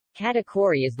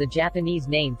Katakuri is the Japanese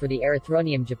name for the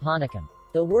Erythronium japonicum.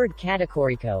 The word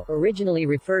katakuriko originally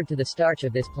referred to the starch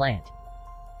of this plant.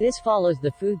 This follows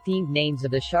the food-themed names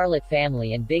of the Charlotte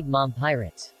family and Big Mom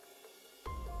Pirates.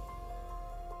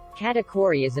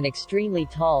 Katakuri is an extremely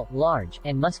tall, large,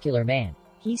 and muscular man.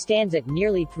 He stands at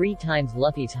nearly 3 times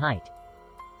Luffy's height.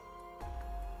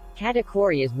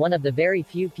 Katakuri is one of the very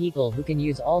few people who can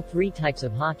use all 3 types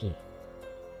of Haki.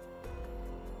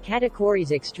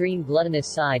 Katakuri's extreme gluttonous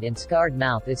side and scarred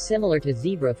mouth is similar to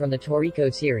Zebra from the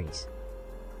Toriko series.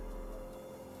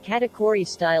 Katakuri's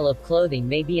style of clothing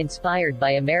may be inspired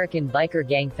by American biker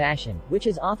gang fashion, which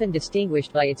is often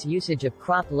distinguished by its usage of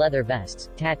cropped leather vests,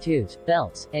 tattoos,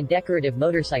 belts, and decorative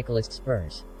motorcyclist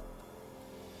spurs.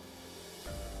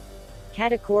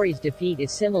 Katakuri's defeat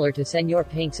is similar to Senor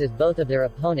Pink's, as both of their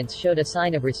opponents showed a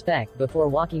sign of respect before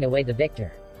walking away the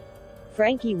victor.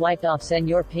 Franky wiped off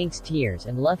Senor Pink's tears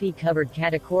and Luffy covered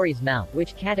Katakuri's mouth,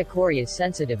 which Katakuri is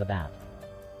sensitive about.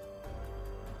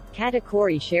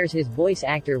 Katakuri shares his voice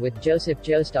actor with Joseph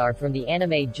Joestar from the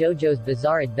anime JoJo's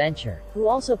Bizarre Adventure, who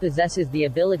also possesses the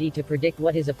ability to predict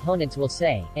what his opponents will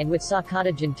say, and with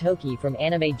Sakata Jintoki from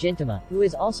anime Gintama, who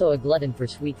is also a glutton for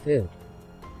sweet food.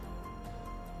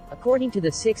 According to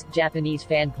the 6th Japanese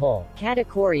fan poll,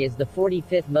 Katakuri is the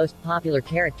 45th most popular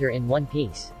character in One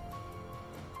Piece.